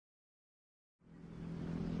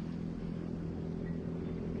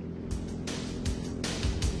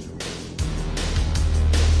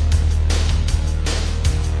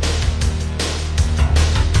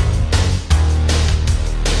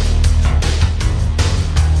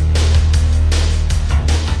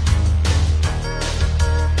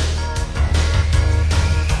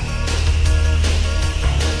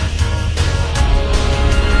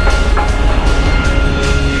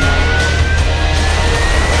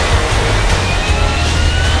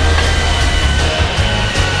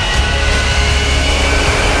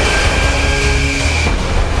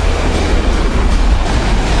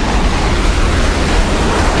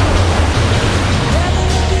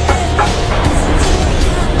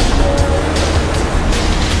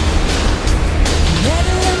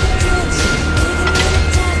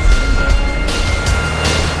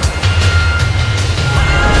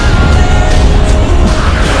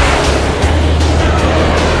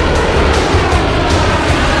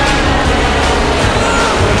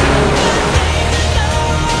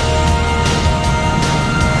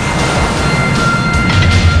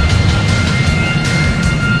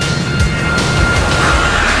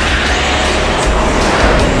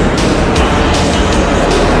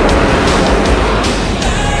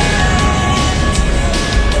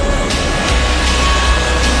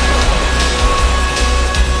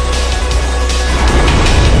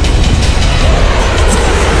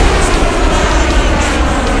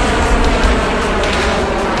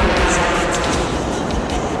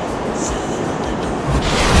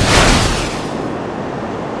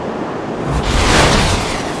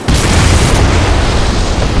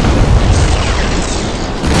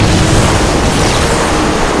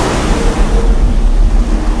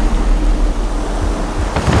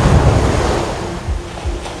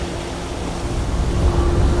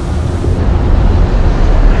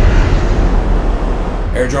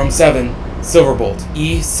Aerodrome 7, Silverbolt,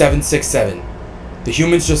 E767. The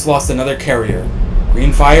humans just lost another carrier.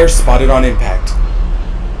 Green fire spotted on impact.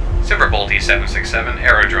 Silverbolt E767,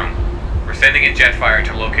 Aerodrome. We're sending in jet fire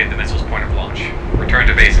to locate the missile's point of launch. Return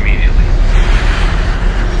to base immediately.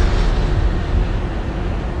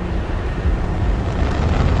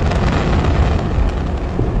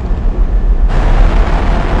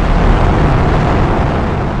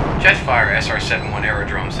 Jetfire SR-71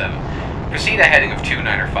 Aerodrome 7. Proceed at heading of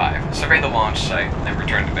 295. Survey the launch site, then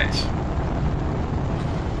return to base.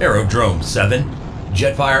 Aerodrome 7.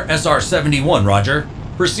 Jetfire SR-71, roger.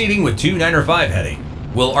 Proceeding with 295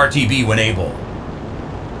 heading. Will RTB when able.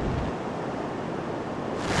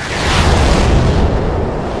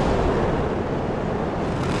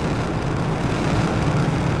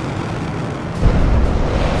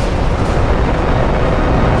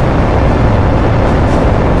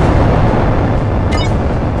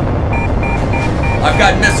 I've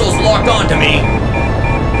got missiles locked onto me.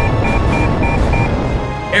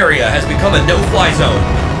 Area has become a no-fly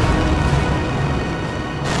zone.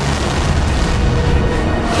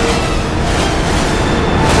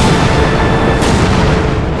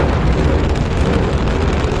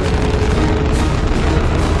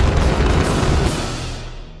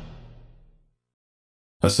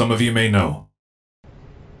 As some of you may know,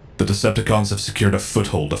 the Decepticons have secured a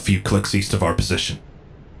foothold a few clicks east of our position.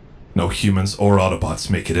 No humans or Autobots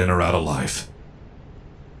make it in or out alive.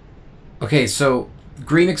 Okay, so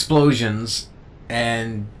green explosions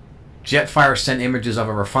and Jetfire sent images of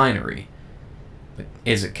a refinery. But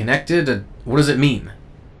is it connected? What does it mean?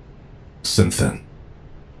 Synthen.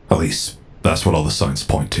 At least, that's what all the signs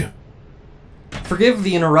point to. Forgive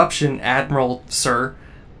the interruption, Admiral, sir,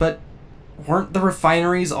 but weren't the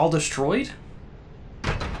refineries all destroyed?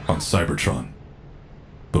 On Cybertron.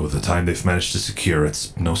 But with the time they've managed to secure,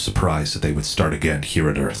 it's no surprise that they would start again here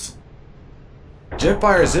at Earth.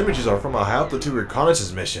 Jetfire's images are from a high-altitude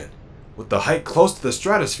reconnaissance mission, with the height close to the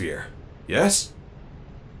stratosphere, yes?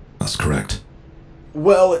 That's correct.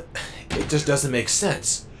 Well, it just doesn't make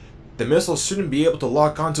sense. The missiles shouldn't be able to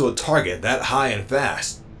lock onto a target that high and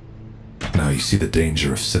fast. Now you see the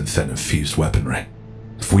danger of Synthen-infused weaponry.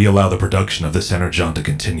 If we allow the production of this energon to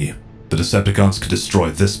continue, the Decepticons could destroy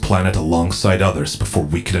this planet alongside others before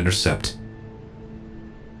we could intercept.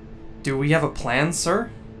 Do we have a plan, sir?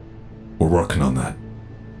 We're working on that.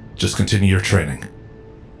 Just continue your training.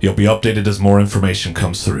 You'll be updated as more information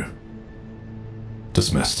comes through.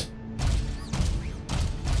 Dismissed.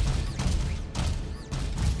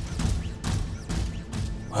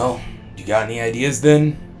 Well, you got any ideas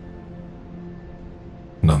then?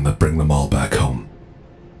 None that bring them all back home.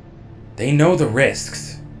 They know the risks.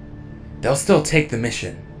 They'll still take the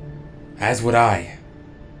mission. As would I.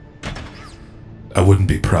 I wouldn't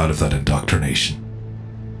be proud of that indoctrination.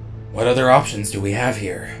 What other options do we have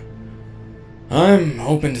here? I'm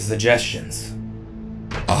open to suggestions.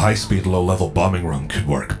 A high-speed, low-level bombing run could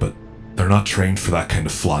work, but they're not trained for that kind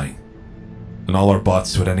of flying. And all our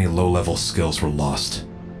bots with any low-level skills were lost.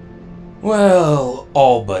 Well,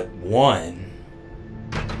 all but one.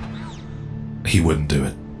 He wouldn't do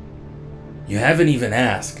it. You haven't even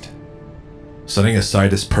asked. Setting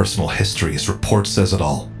aside his personal history, his report says it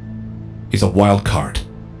all. He's a wild card.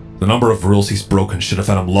 The number of rules he's broken should have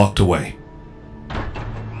had him locked away.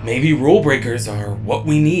 Maybe rule breakers are what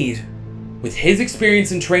we need. With his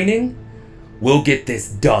experience and training, we'll get this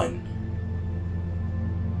done.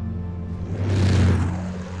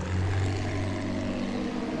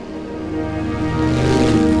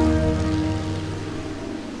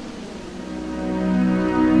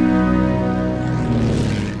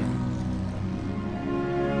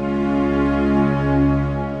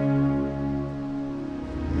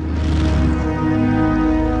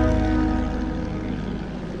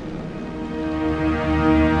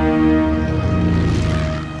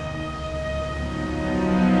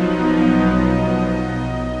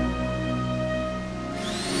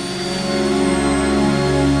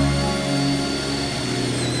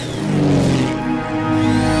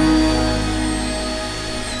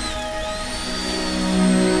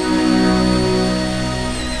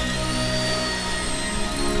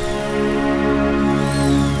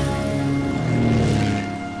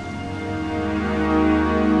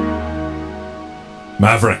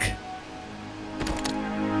 Maverick.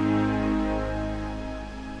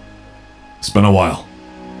 It's been a while.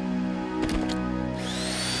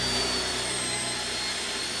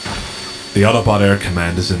 The Autobot Air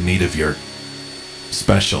Command is in need of your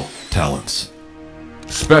special talents.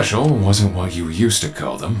 Special wasn't what you used to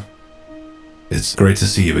call them. It's great to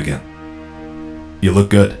see you again. You look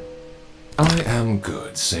good. I am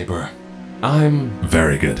good, Saber. I'm...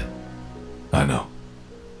 Very good. I know.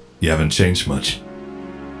 You haven't changed much.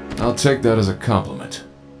 I'll take that as a compliment.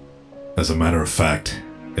 As a matter of fact,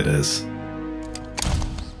 it is.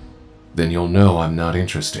 Then you'll know I'm not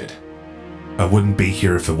interested. I wouldn't be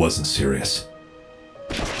here if it wasn't serious.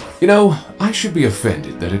 You know, I should be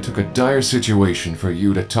offended that it took a dire situation for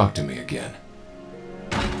you to talk to me again.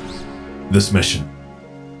 This mission,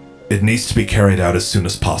 it needs to be carried out as soon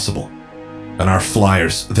as possible. And our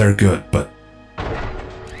flyers, they're good, but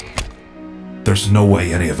there's no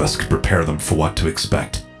way any of us could prepare them for what to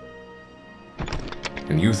expect.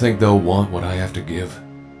 And you think they'll want what I have to give?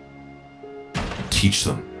 Teach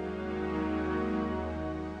them.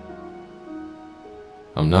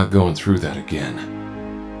 I'm not going through that again.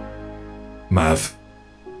 Mav,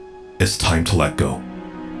 it's time to let go.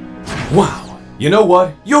 Wow, you know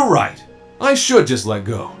what? You're right. I should just let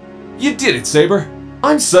go. You did it, Saber.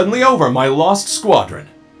 I'm suddenly over my lost squadron.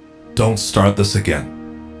 Don't start this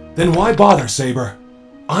again. Then why bother, Saber?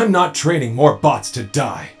 I'm not training more bots to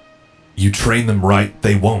die. You train them right,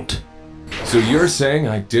 they won't. So you're saying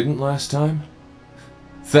I didn't last time?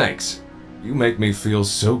 Thanks. You make me feel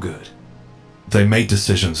so good. They made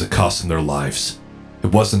decisions that cost them their lives.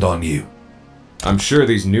 It wasn't on you. I'm sure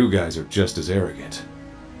these new guys are just as arrogant.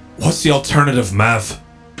 What's the alternative, Mav?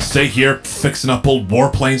 Stay here, fixing up old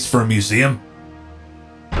warplanes for a museum?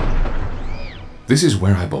 This is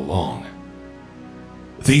where I belong.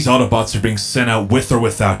 These Autobots are being sent out with or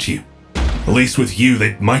without you. At least with you,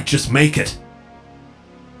 they might just make it.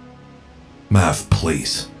 Mav,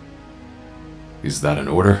 please. Is that an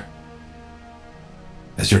order?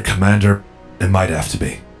 As your commander, it might have to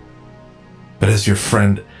be. But as your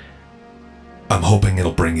friend, I'm hoping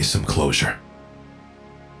it'll bring you some closure.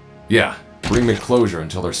 Yeah, bring me closure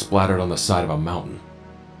until they're splattered on the side of a mountain.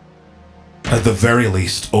 At the very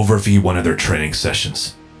least, overview one of their training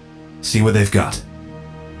sessions. See what they've got.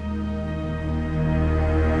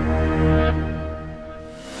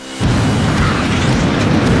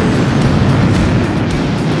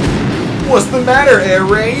 What's the matter, Air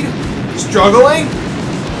Raid? Struggling?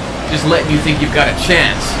 Just letting you think you've got a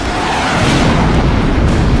chance.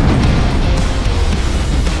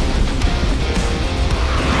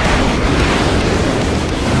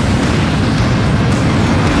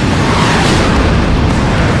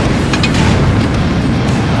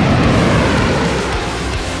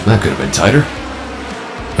 That could have been tighter.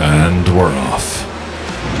 And we're off.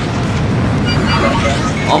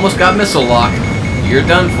 Almost got missile lock. You're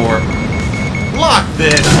done for. Lock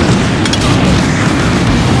this!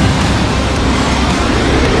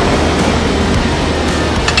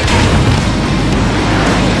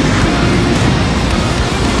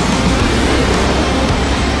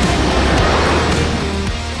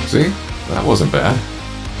 See? That wasn't bad.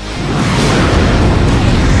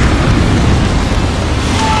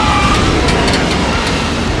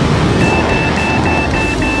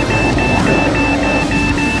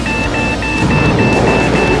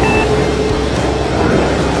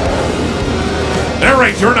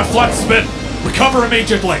 Alright, you're in a flat spin. Recover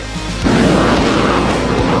immediately.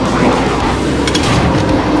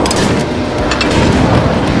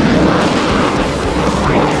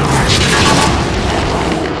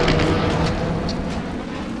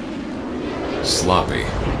 Sloppy.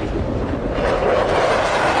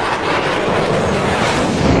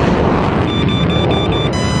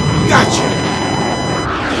 Gotcha!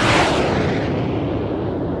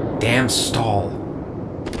 Damn stall.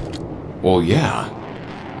 Well, yeah.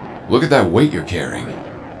 Look at that weight you're carrying.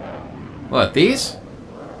 What, these?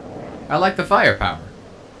 I like the firepower.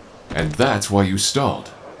 And that's why you stalled.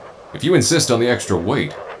 If you insist on the extra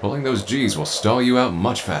weight, pulling those G's will stall you out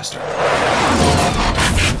much faster.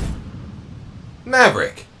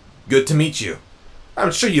 Maverick, good to meet you.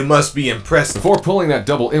 I'm sure you must be impressed. Before pulling that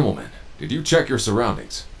double Immelman, did you check your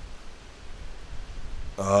surroundings?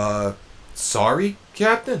 Sorry,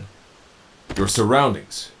 Captain? Your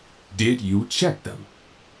surroundings. Did you check them?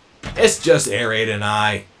 It's just Air Raid and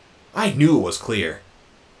I. I knew it was clear.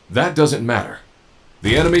 That doesn't matter.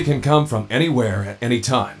 The enemy can come from anywhere at any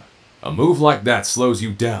time. A move like that slows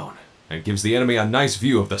you down and gives the enemy a nice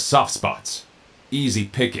view of the soft spots. Easy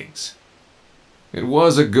pickings. It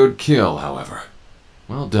was a good kill, however.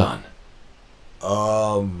 Well done.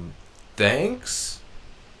 Thanks?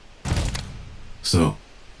 So,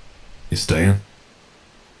 you staying?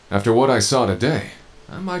 After what I saw today,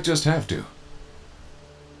 I might just have to.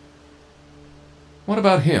 What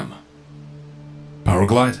about him?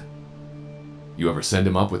 Powerglide? You ever send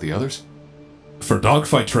him up with the others? For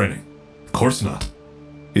dogfight training? Of course not.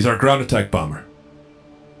 He's our ground attack bomber.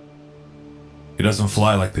 He doesn't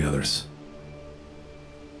fly like the others.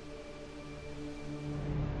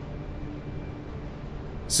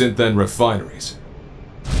 Synthen refineries.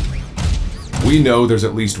 We know there's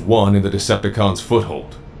at least one in the Decepticons'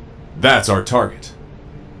 foothold. That's our target.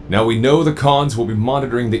 Now we know the cons will be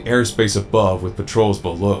monitoring the airspace above with patrols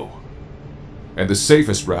below. And the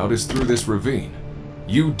safest route is through this ravine.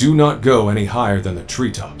 You do not go any higher than the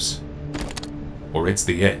treetops, or it's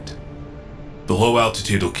the end. The low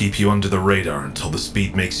altitude will keep you under the radar until the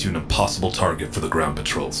speed makes you an impossible target for the ground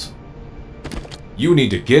patrols. You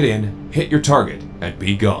need to get in, hit your target, and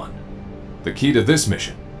be gone. The key to this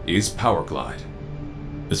mission is power glide.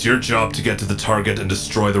 It's your job to get to the target and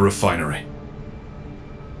destroy the refinery.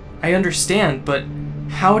 I understand, but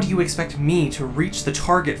how do you expect me to reach the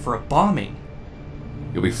target for a bombing?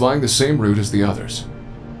 You'll be flying the same route as the others.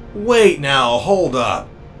 Wait now, hold up.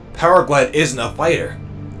 Powerglide isn't a fighter.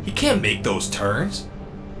 He can't make those turns.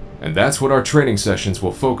 And that's what our training sessions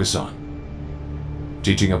will focus on.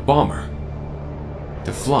 Teaching a bomber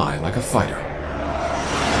to fly like a fighter.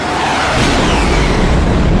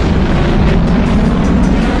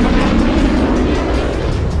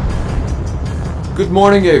 Good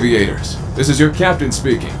morning, aviators. This is your captain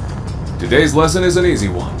speaking. Today's lesson is an easy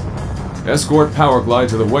one. Escort Powerglide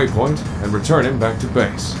to the waypoint and return him back to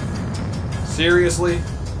base. Seriously?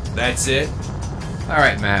 That's it?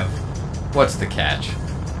 Alright, Mav. What's the catch?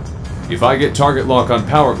 If I get target lock on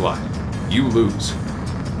Powerglide, you lose.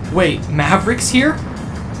 Wait, Maverick's here?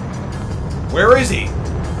 Where is he?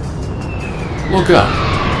 Look up.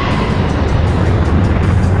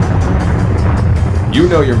 You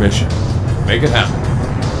know your mission. Make it happen.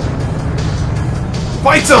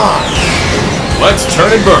 Fights on! Let's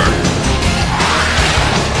turn and burn.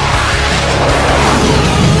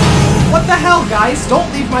 What the hell, guys?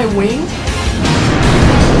 Don't leave my wing!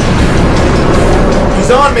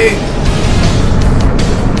 He's on me!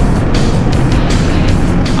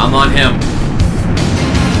 I'm on him.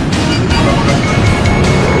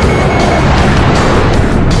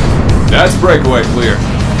 That's breakaway clear.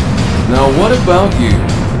 Now what about you?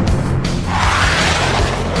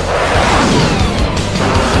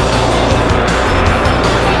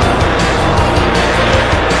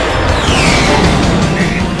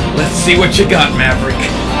 Let's see what you got, Maverick.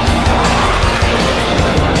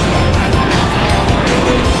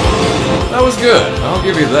 That was good. I'll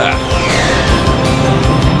give you that.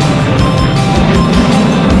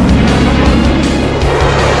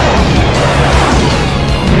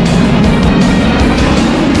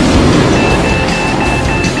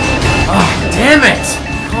 Damn it!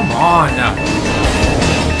 Come on now.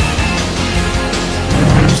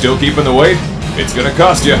 Still keeping the weight? It's gonna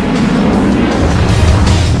cost you.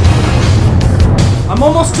 I'm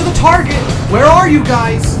almost to the target! Where are you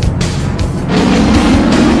guys?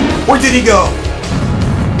 Where did he go?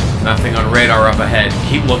 Nothing on radar up ahead.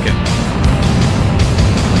 Keep looking.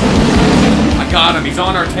 I got him. He's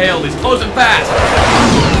on our tail. He's closing fast.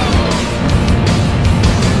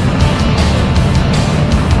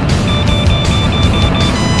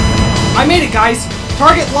 I made it, guys!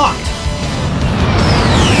 Target locked!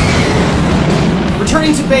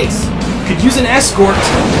 Returning to base. Could use an escort.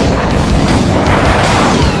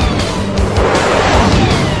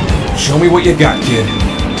 Show me what you got, kid.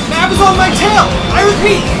 Mav is on my tail! I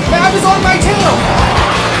repeat, Mav is on my tail!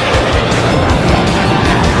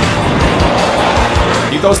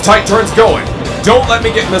 Keep those tight turns going. Don't let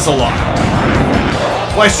me get missile locked.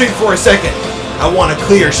 Fly straight for a second. I want a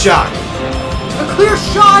clear shot. A clear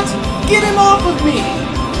shot? Get him off of me!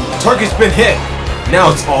 Target's been hit.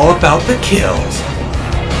 Now it's all about the kills.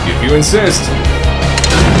 If you insist.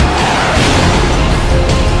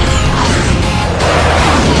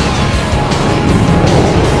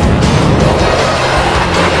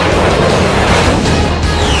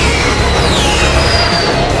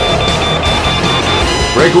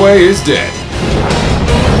 Breakaway is dead.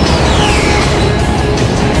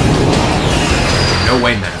 No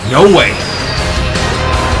way, man. No way.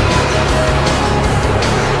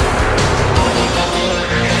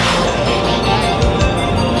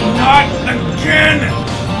 Not again!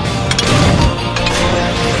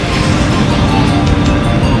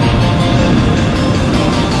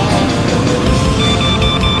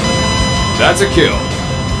 That's a kill.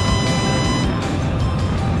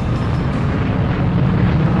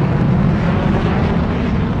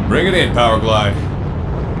 Bring it in, Powerglide.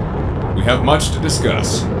 We have much to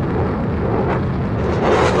discuss.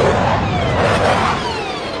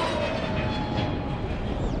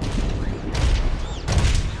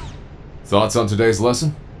 Thoughts on today's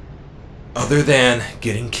lesson? Other than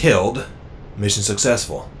getting killed, mission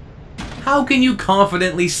successful. How can you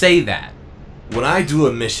confidently say that? When I do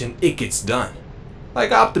a mission, it gets done.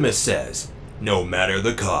 Like Optimus says, no matter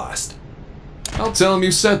the cost. I'll tell him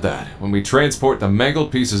you said that when we transport the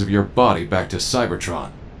mangled pieces of your body back to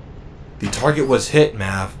Cybertron. The target was hit,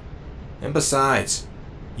 Mav. And besides,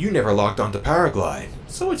 you never locked onto Powerglide,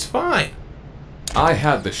 so it's fine. I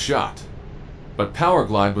had the shot, but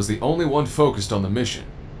Powerglide was the only one focused on the mission.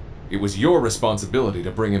 It was your responsibility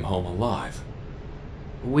to bring him home alive.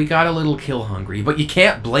 We got a little kill hungry, but you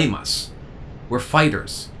can't blame us. We're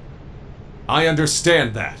fighters. I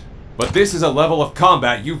understand that, but this is a level of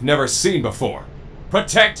combat you've never seen before.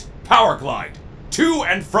 Protect Powerglide, to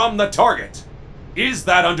and from the target. Is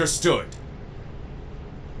that understood?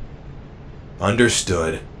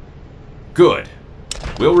 Understood. Good.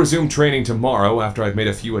 We'll resume training tomorrow after I've made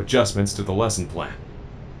a few adjustments to the lesson plan.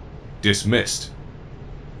 Dismissed.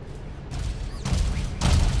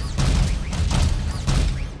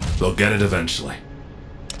 They'll get it eventually.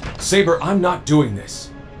 Saber, I'm not doing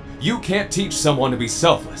this. You can't teach someone to be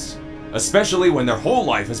selfless, especially when their whole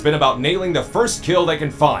life has been about nailing the first kill they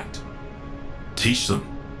can find. Teach them.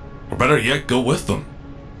 Or better yet, go with them.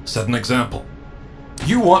 Set an example.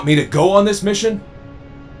 You want me to go on this mission?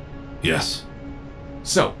 Yes.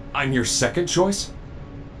 So, I'm your second choice?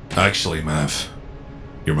 Actually, Mav,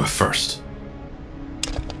 you're my first.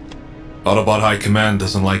 Autobot High Command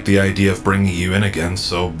doesn't like the idea of bringing you in again,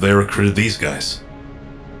 so they recruited these guys.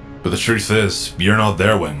 But the truth is, you're not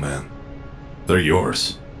their wingman. They're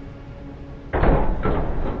yours.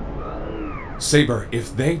 Saber,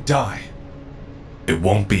 if they die... It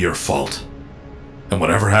won't be your fault. And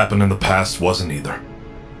whatever happened in the past wasn't either.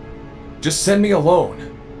 Just send me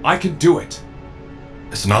alone. I can do it.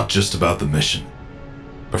 It's not just about the mission,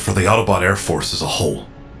 but for the Autobot Air Force as a whole.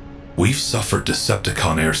 We've suffered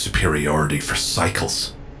Decepticon air superiority for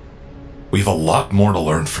cycles. We've a lot more to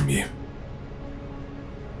learn from you.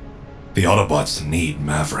 The Autobots need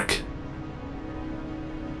Maverick.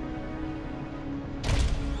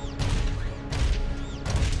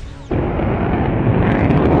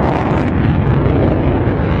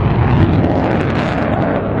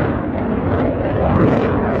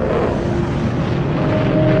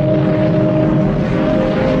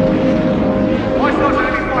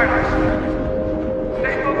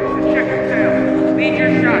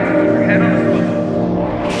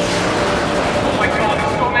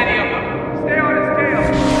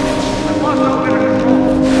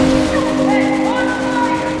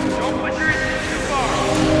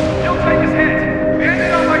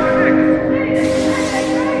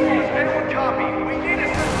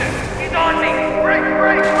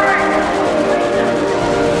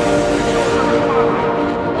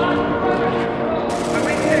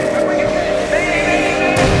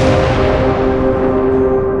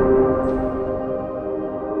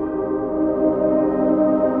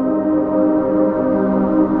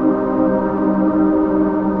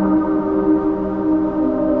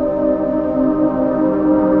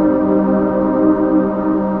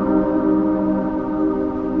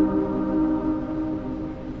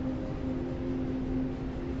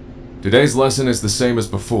 Today's lesson is the same as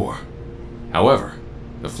before. However,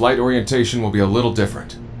 the flight orientation will be a little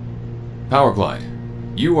different.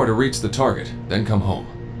 Powerglide, you are to reach the target, then come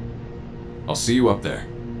home. I'll see you up there.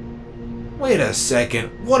 Wait a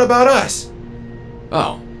second, what about us?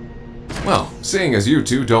 Oh. Well, seeing as you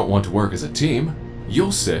two don't want to work as a team,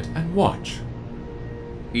 you'll sit and watch.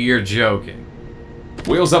 You're joking.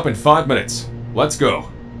 Wheels up in 5 minutes. Let's go.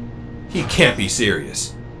 He can't be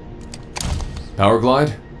serious.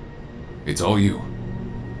 Powerglide, it's all you.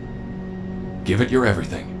 Give it your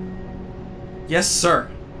everything. Yes, sir.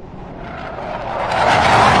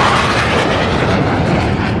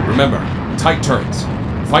 Remember, tight turns.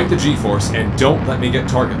 Fight the G-Force and don't let me get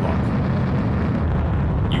target lock.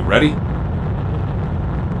 You ready?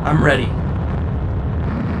 I'm ready.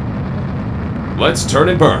 Let's turn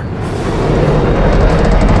and burn.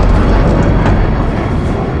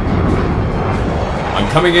 I'm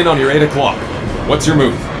coming in on your 8 o'clock. What's your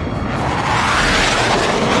move?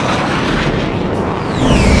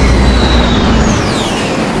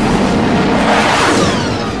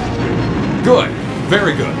 Good.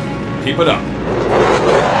 Very good. Keep it up.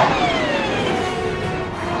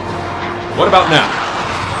 What about now?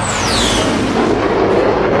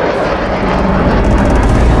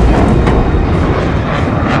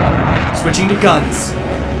 Switching to guns.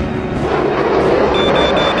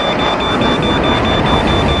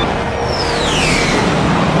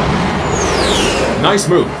 Nice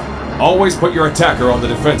move. Always put your attacker on the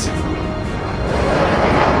defensive.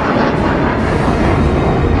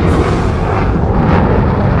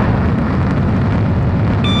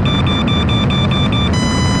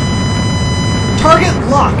 Target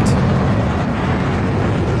locked.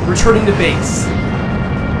 Returning to base.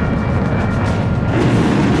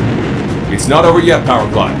 It's not over yet, Power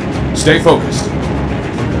Glide. Stay focused.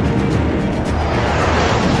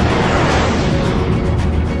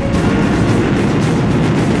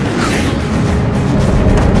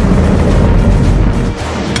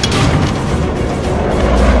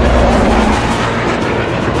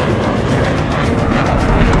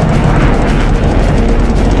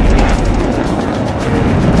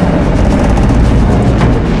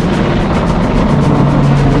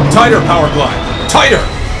 Tighter, Power Glide!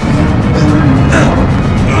 Tighter!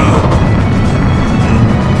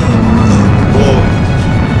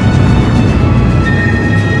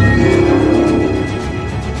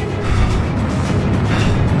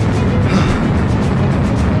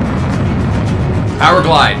 Power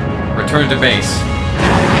Glide, return to base.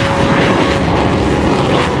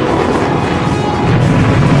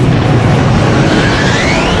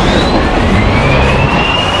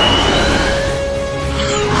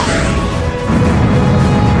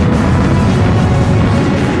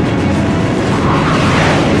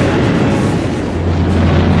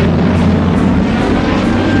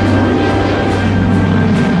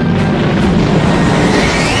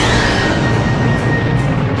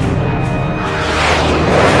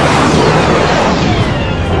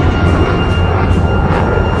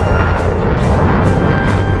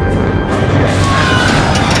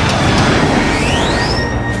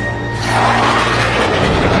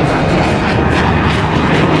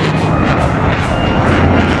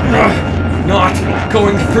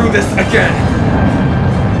 Going through this again!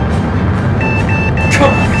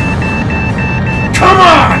 Come on! Come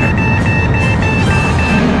on!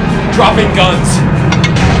 Dropping guns!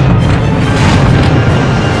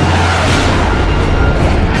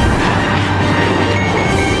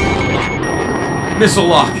 Missile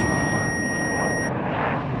lock!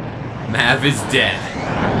 Mav is dead.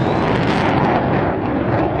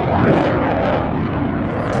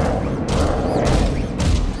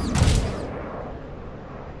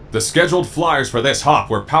 The scheduled flyers for this hop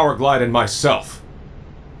were Power Glide and myself.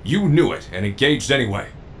 You knew it and engaged anyway.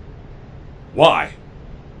 Why?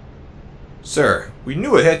 Sir, we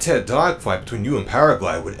knew a head-to-head dogfight between you and Power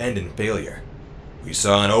Glide would end in failure. We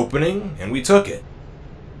saw an opening, and we took it.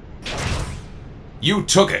 You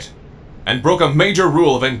took it, and broke a major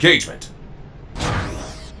rule of engagement.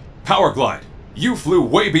 Power Glide, you flew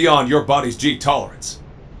way beyond your body's G tolerance.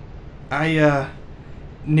 I,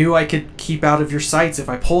 knew I could keep out of your sights if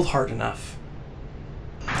I pulled hard enough.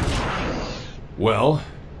 Well,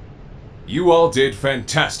 you all did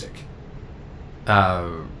fantastic.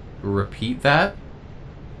 Repeat that?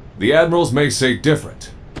 The admirals may say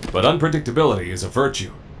different, but unpredictability is a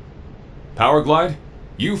virtue. Power Glide,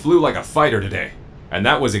 you flew like a fighter today, and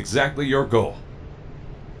that was exactly your goal.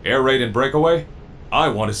 Air raid and breakaway, I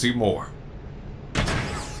want to see more.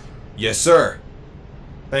 Yes, sir.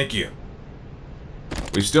 Thank you.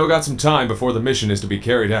 We've still got some time before the mission is to be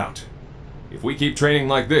carried out. If we keep training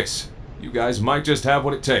like this, you guys might just have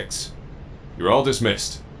what it takes. You're all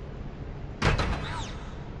dismissed.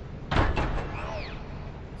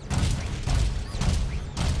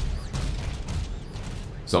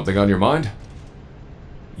 Something on your mind?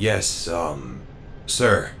 Yes,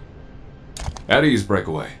 sir. At ease,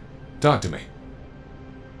 breakaway. Talk to me.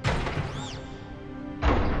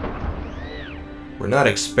 We're not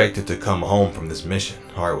expected to come home from this mission,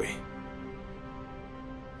 are we?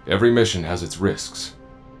 Every mission has its risks.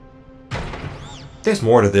 There's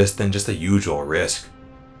more to this than just a usual risk.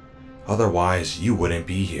 Otherwise, you wouldn't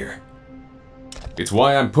be here. It's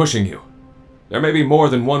why I'm pushing you. There may be more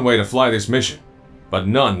than one way to fly this mission, but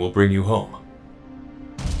none will bring you home.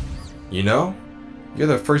 You know, you're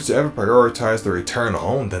the first to ever prioritize the return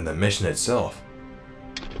home than the mission itself.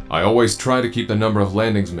 I always try to keep the number of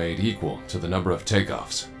landings made equal to the number of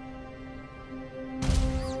takeoffs.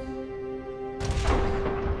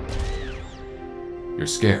 You're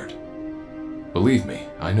scared. Believe me,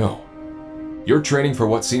 I know. You're training for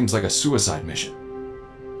what seems like a suicide mission.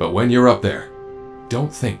 But when you're up there,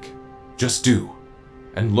 don't think, just do,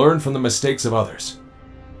 and learn from the mistakes of others.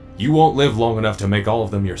 You won't live long enough to make all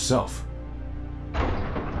of them yourself.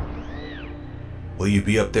 Will you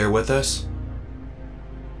be up there with us?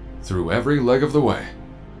 Through every leg of the way.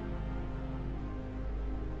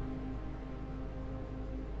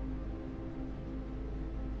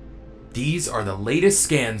 These are the latest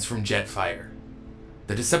scans from Jetfire.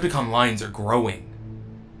 The Decepticon lines are growing.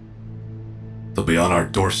 They'll be on our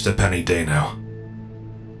doorstep any day now.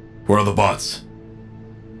 Where are the bots?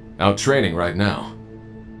 Out training right now.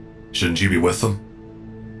 Shouldn't you be with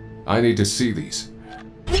them? I need to see these.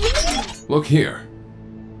 Look here.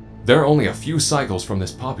 They're only a few cycles from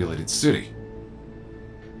this populated city.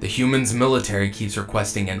 The humans' military keeps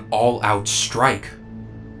requesting an all-out strike.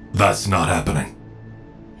 That's not happening.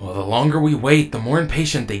 Well, the longer we wait, the more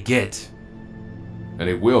impatient they get. And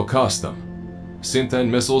it will cost them.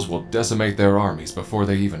 Synth-End missiles will decimate their armies before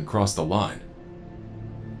they even cross the line.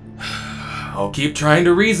 I'll keep trying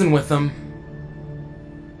to reason with them.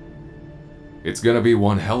 It's gonna be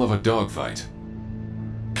one hell of a dogfight.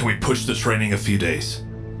 Can we push the training a few days?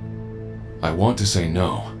 I want to say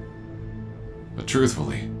no. But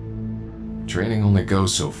truthfully, training only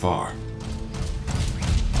goes so far.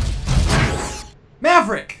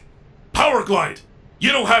 Maverick! Power glide!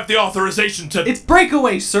 You don't have the authorization to— It's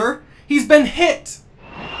breakaway, sir! He's been hit!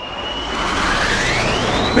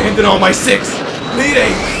 Abandon all my six!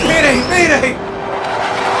 Mayday! Mayday! Mayday!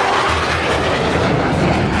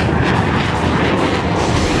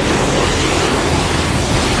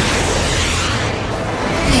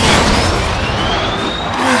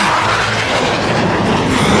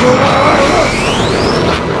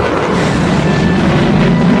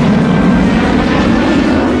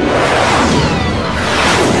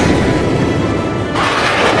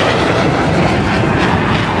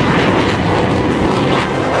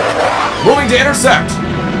 Moving to intercept!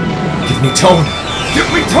 Give me tone! Give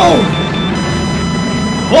me tone!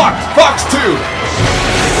 Locked! Fox 2!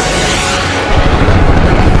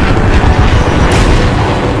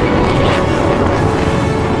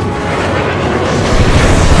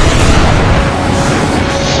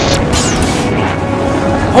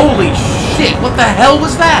 Holy shit, what the hell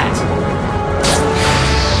was that?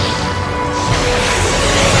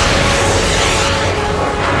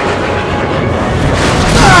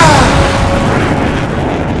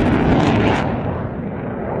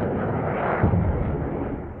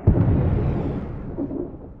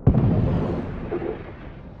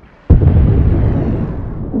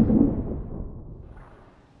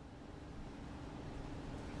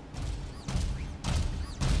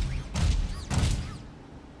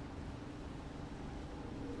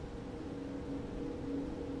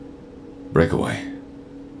 Breakaway.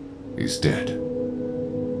 He's dead.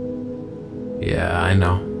 Yeah, I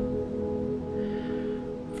know.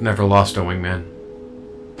 I've never lost a wingman.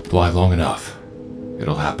 Fly long enough.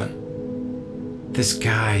 It'll happen. This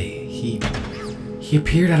guy, he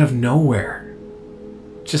appeared out of nowhere.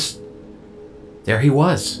 Just, there he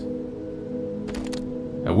was.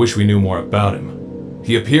 I wish we knew more about him.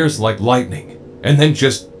 He appears like lightning, and then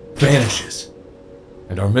just vanishes.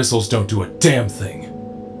 And our missiles don't do a damn thing.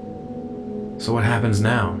 So what happens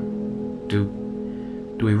now? Do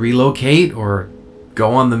we relocate or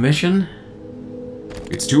go on the mission?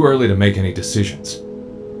 It's too early to make any decisions.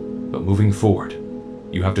 But moving forward,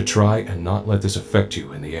 you have to try and not let this affect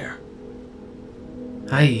you in the air.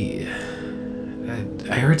 I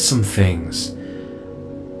heard some things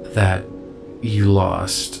that you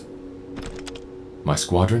lost. My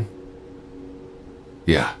squadron?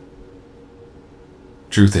 Yeah.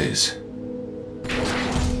 Truth is,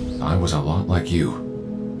 I was a lot like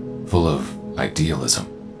you, full of idealism,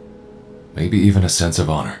 maybe even a sense of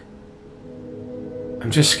honor.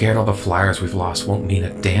 I'm just scared all the flyers we've lost won't mean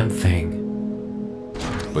a damn thing.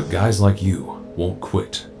 But guys like you won't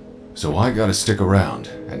quit, so I gotta stick around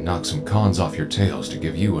and knock some cons off your tails to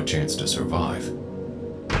give you a chance to survive.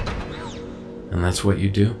 And that's what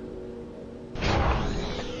you do?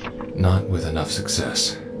 Not with enough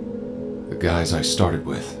success. The guys I started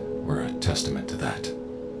with were a testament to that.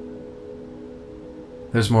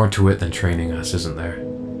 There's more to it than training us, isn't there?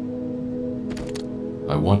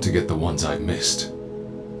 I want to get the ones I missed.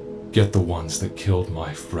 Get the ones that killed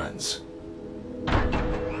my friends.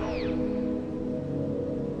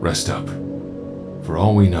 Rest up. For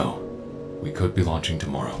all we know, we could be launching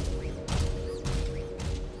tomorrow.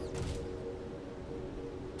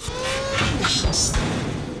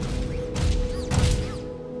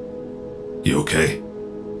 You okay?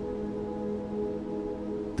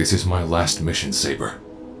 This is my last mission, Saber.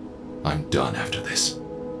 I'm done after this.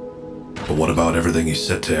 But what about everything you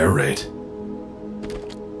said to Air Raid?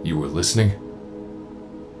 You were listening?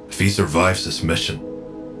 If he survives this mission,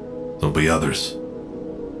 there'll be others.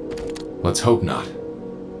 Let's hope not.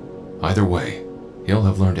 Either way, he'll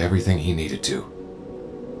have learned everything he needed to.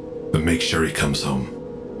 But make sure he comes home.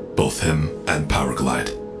 Both him and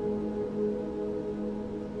Powerglide.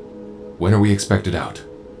 When are we expected out?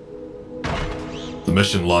 The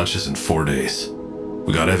mission launches in 4 days.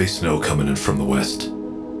 We got heavy snow coming in from the west.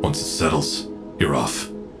 Once it settles, you're off.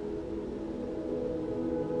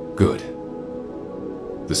 Good.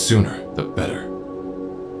 The sooner, the better.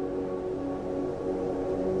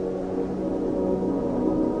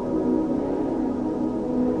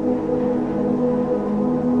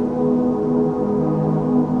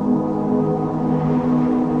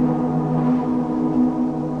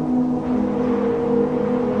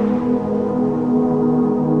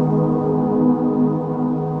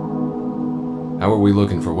 we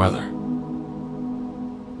looking for weather?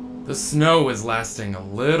 The snow is lasting a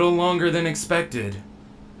little longer than expected.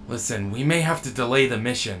 Listen, we may have to delay the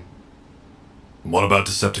mission. What about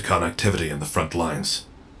Decepticon activity in the front lines?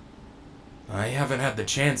 I haven't had the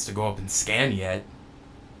chance to go up and scan yet.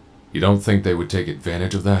 You don't think they would take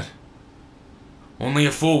advantage of that? Only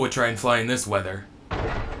a fool would try and fly in this weather.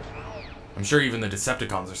 I'm sure even the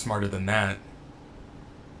Decepticons are smarter than that.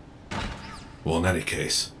 Well, in any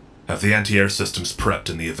case, have the anti-air systems prepped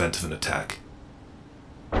in the event of an attack.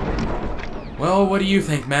 Well, what do you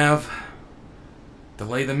think, Mav?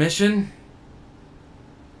 Delay the mission?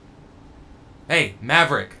 Hey,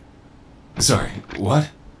 Maverick. Sorry,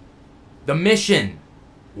 what? The mission!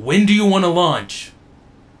 When do you want to launch?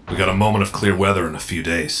 We got a moment of clear weather in a few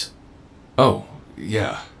days. Oh,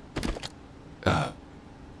 yeah.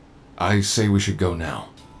 I say we should go now.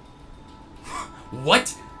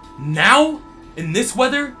 What? Now? In this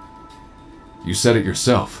weather? You said it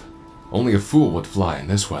yourself. Only a fool would fly in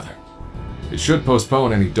this weather. It should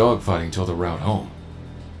postpone any dogfighting till the route home.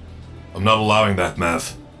 I'm not allowing that,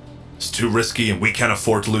 Mav. It's too risky and we can't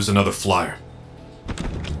afford to lose another flyer.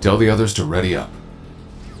 Tell the others to ready up.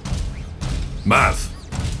 Mav!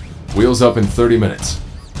 Wheels up in 30 minutes.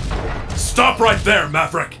 Stop right there,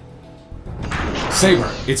 Maverick!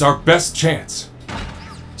 Saber, it's our best chance.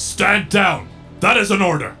 Stand down! That is an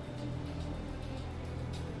order!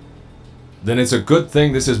 Then it's a good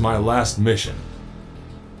thing this is my last mission.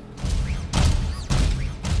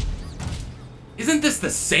 Isn't this the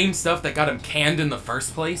same stuff that got him canned in the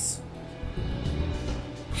first place?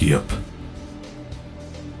 Yep.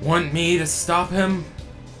 Want me to stop him?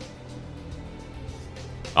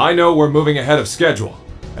 I know we're moving ahead of schedule,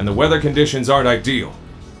 and the weather conditions aren't ideal,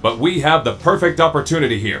 but we have the perfect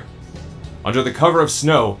opportunity here. Under the cover of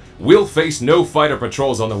snow, we'll face no fighter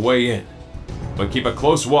patrols on the way in, but keep a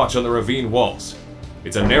close watch on the ravine walls.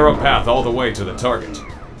 It's a narrow path all the way to the target.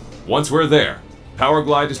 Once we're there, Power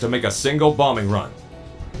Glide is to make a single bombing run.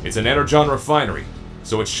 It's an Energon refinery,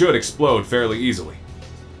 so it should explode fairly easily.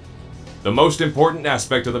 The most important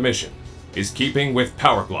aspect of the mission is keeping with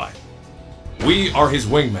Power Glide. We are his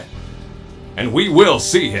wingmen, and we will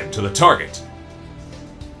see him to the target.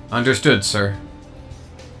 Understood, sir.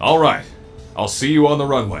 All right, I'll see you on the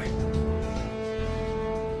runway.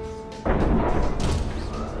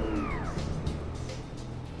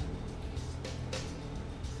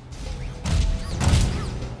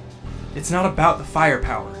 It's not about the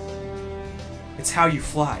firepower. It's how you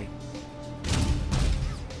fly.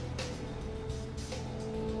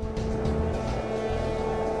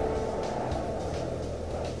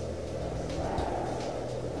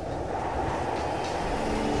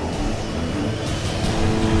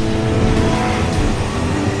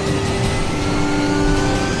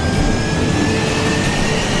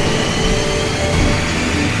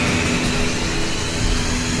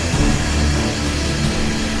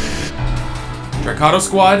 Tricato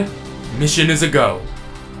Squad, mission is a go.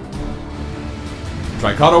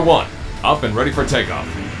 Tricato 1, up and ready for takeoff.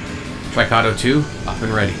 Tricato 2, up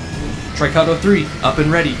and ready. Tricato 3, up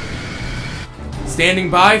and ready.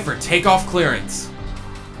 Standing by for takeoff clearance.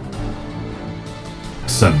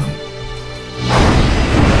 Send them.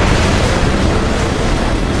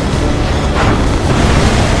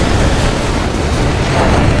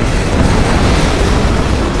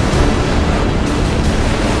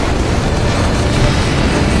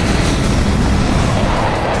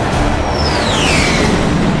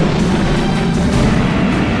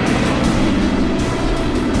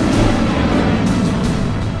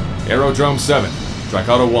 Aerodrome 7,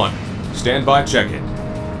 Tricato 1, stand by check-in.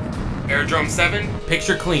 Aerodrome 7,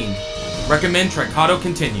 picture clean. Recommend Tricato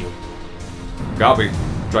continue. Copy.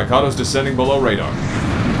 Tricato's descending below radar.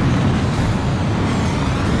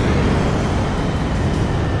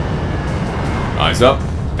 Eyes up.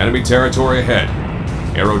 Enemy territory ahead.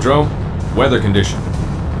 Aerodrome, weather condition.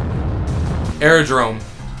 Aerodrome,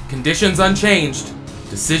 conditions unchanged.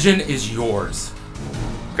 Decision is yours.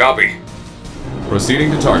 Copy.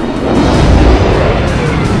 Proceeding to target.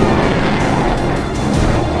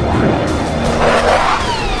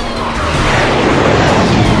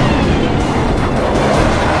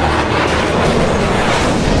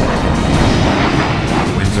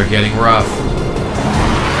 Winds are getting rough.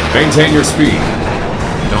 Maintain your speed.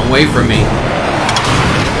 Don't wait for me.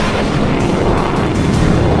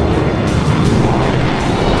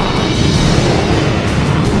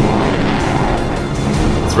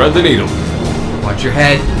 Thread the needle. Watch your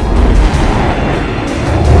head.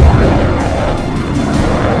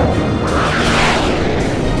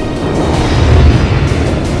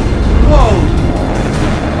 Whoa!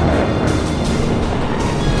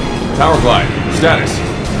 Power glide. status?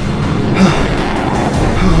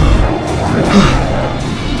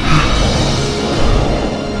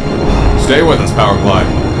 Stay with us, Power Glide.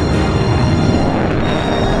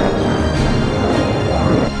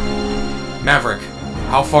 Maverick,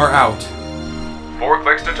 how far out? 4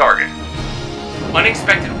 clicks to target.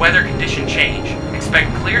 Unexpected weather condition change.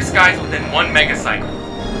 Expect clear skies within 1 megacycle.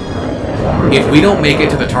 If we don't make it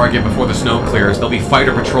to the target before the snow clears, there'll be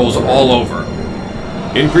fighter patrols all over.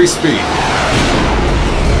 Increase speed.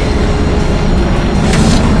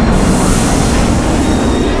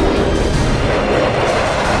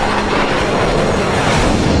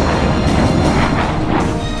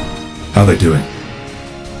 How they doing?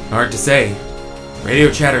 Hard to say.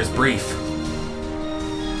 Radio chatter's brief.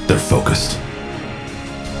 They're focused.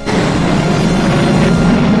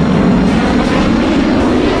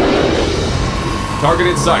 Target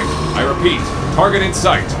in sight. I repeat, target in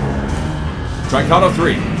sight. Tricato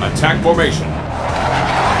 3, attack formation.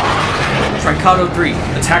 Tricato 3,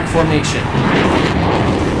 attack formation.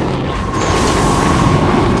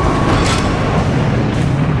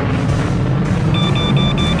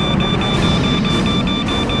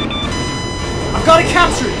 I've got it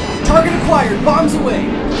captured! Target acquired, bombs away!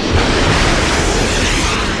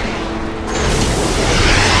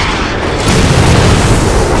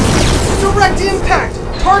 Direct impact!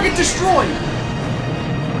 Target destroyed!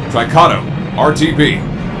 Tricato, RTB.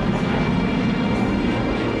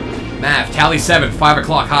 Mav, tally 7, 5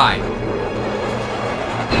 o'clock high.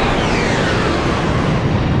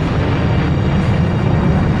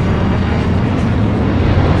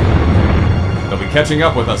 They'll be catching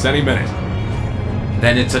up with us any minute.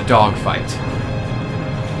 Then it's a dogfight.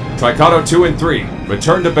 Tricato 2 and 3,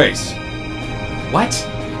 return to base. What?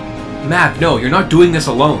 Mav, no, you're not doing this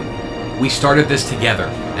alone. We started this together,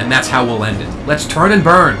 and that's how we'll end it. Let's turn and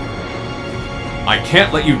burn. I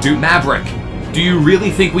can't let you do— Maverick, do you really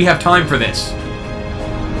think we have time for this?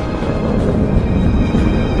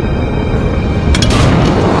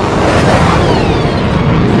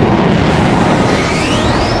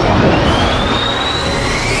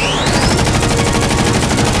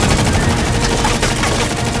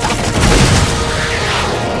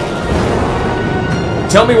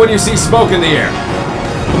 Tell me when you see smoke in the air.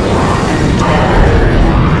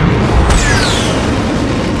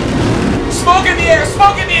 Smoke in the air!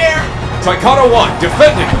 Smoke in the air! Tricato 1,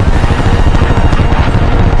 defending!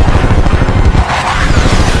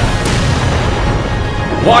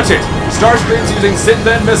 Watch it! Starscream's using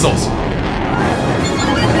Sin-Ben missiles.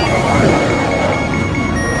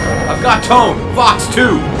 I've got tone. Fox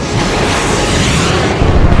 2.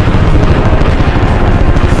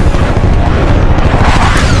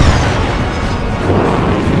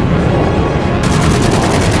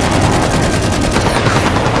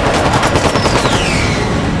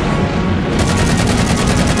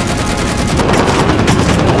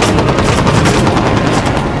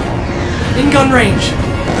 In gun range!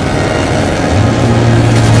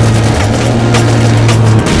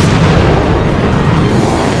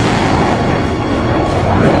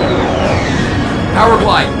 Power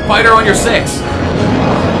glide. Fighter on your 6.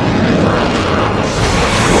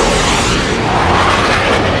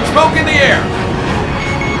 Smoke in the air!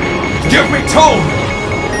 Give me tone!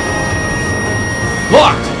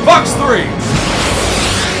 Locked! Fox 3!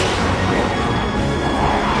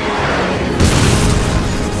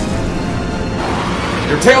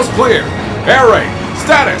 Your tail's clear! Air raid!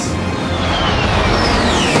 Status!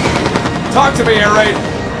 Talk to me, Air raid!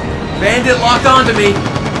 Bandit locked onto me.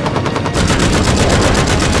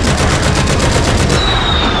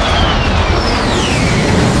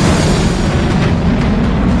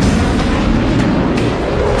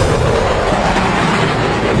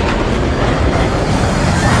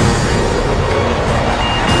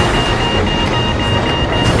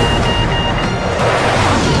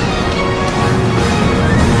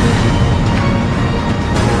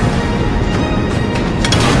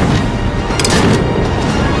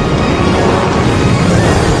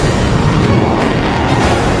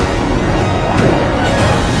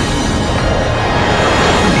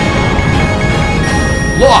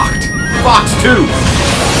 Locked! Fox 2!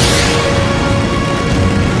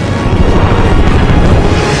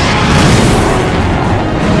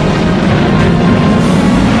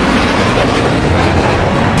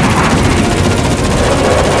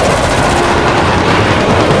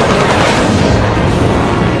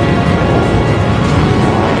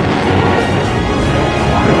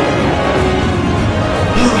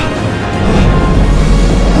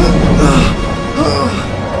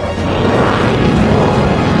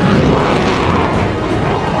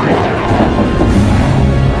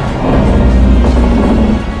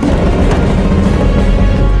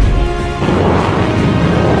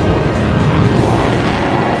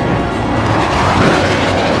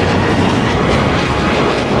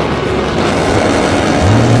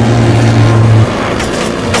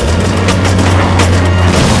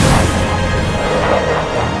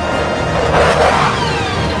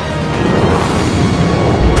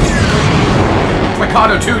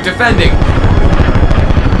 defending.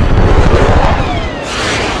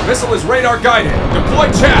 Missile is radar guided. Deploy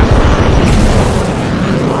chaff.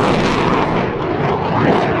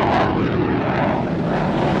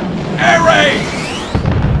 Air raid!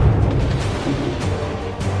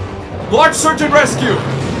 Large search and rescue!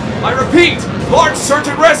 I repeat, large search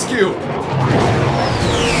and rescue!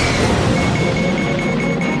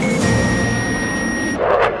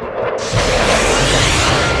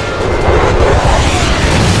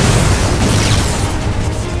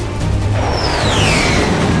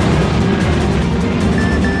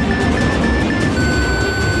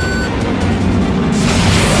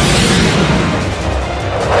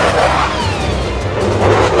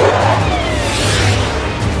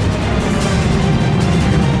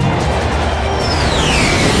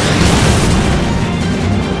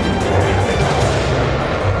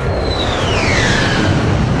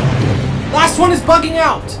 Last one is bugging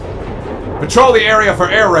out! Patrol the area for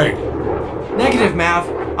air raid. Negative, Mav.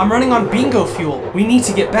 I'm running on bingo fuel. We need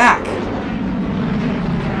to get back.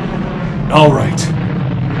 All right.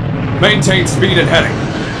 Maintain speed and heading.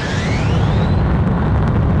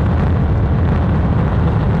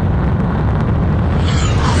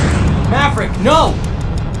 Maverick, no!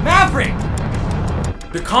 Maverick!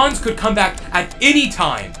 The cons could come back at any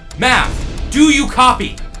time. Mav, do you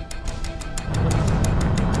copy?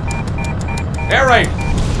 Air raid!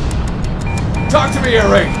 Talk to me, air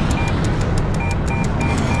raid!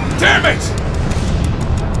 Damn it!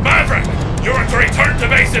 Maverick, you are to return to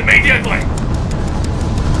base immediately!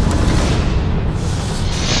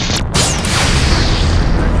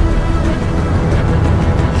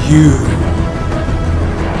 You...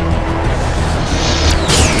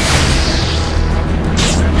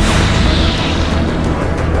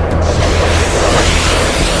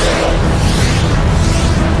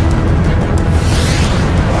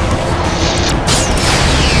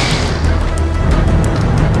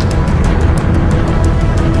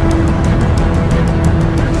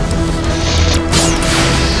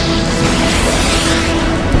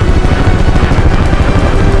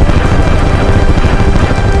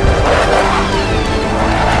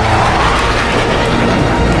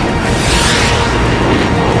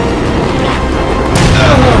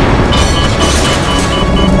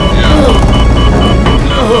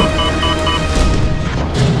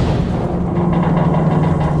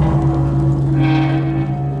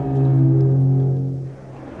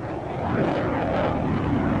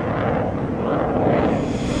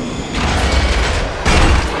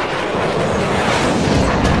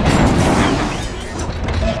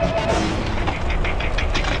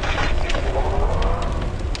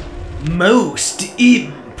 Most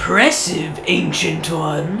impressive, Ancient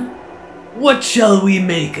One. What shall we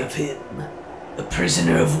make of him? A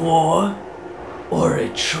prisoner of war? Or a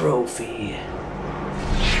trophy?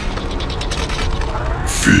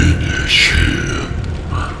 Finish him.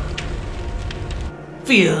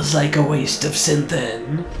 Feels like a waste of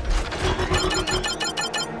Synthen.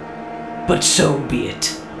 But so be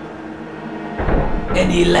it.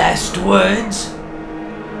 Any last words?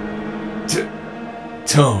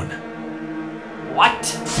 Tone.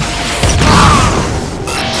 What?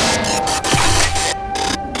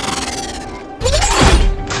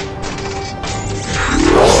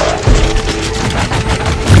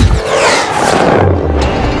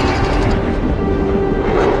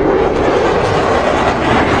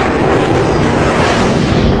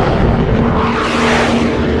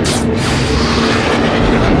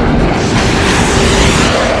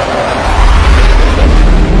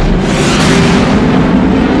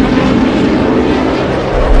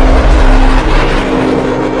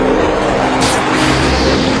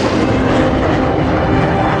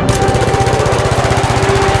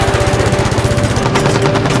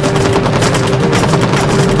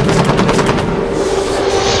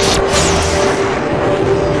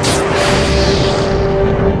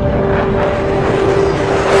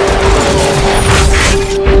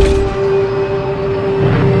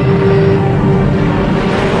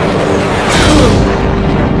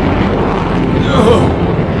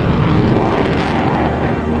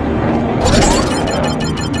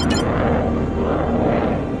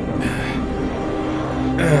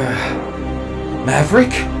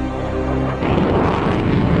 Maverick?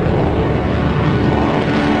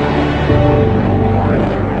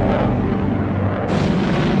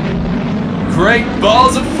 Great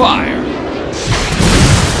balls of fire!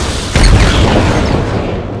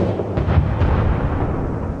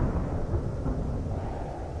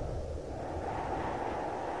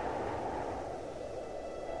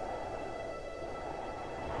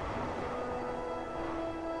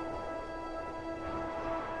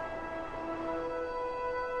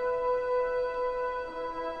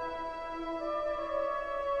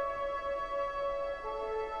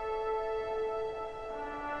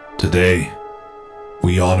 Today,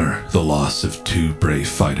 we honor the loss of two brave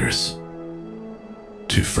fighters.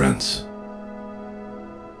 Two friends.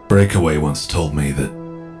 Breakaway once told me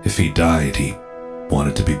that if he died, he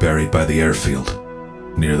wanted to be buried by the airfield,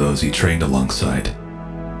 near those he trained alongside.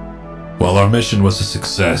 While our mission was a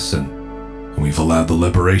success and we've allowed the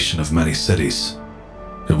liberation of many cities,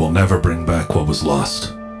 it will never bring back what was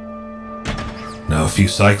lost. Now, a few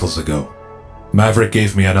cycles ago, Maverick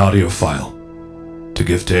gave me an audio file to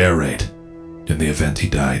give to Air Raid in the event he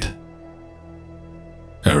died.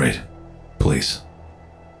 Air Raid, please.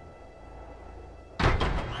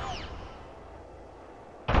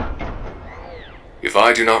 If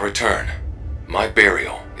I do not return, my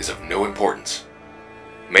burial is of no importance.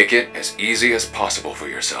 Make it as easy as possible for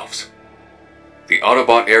yourselves. The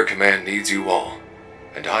Autobot Air Command needs you all,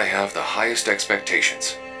 and I have the highest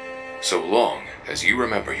expectations, so long as you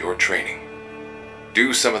remember your training.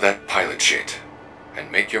 Do some of that pilot shit,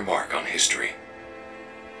 and make your mark on history.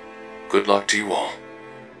 Good luck to you all.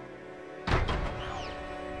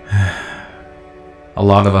 A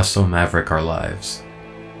lot of us owe Maverick our lives.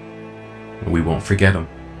 We won't forget him.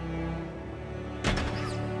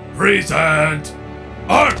 Present!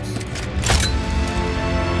 Arms!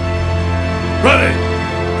 Ready!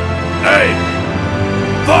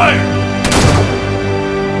 Aim! Fire!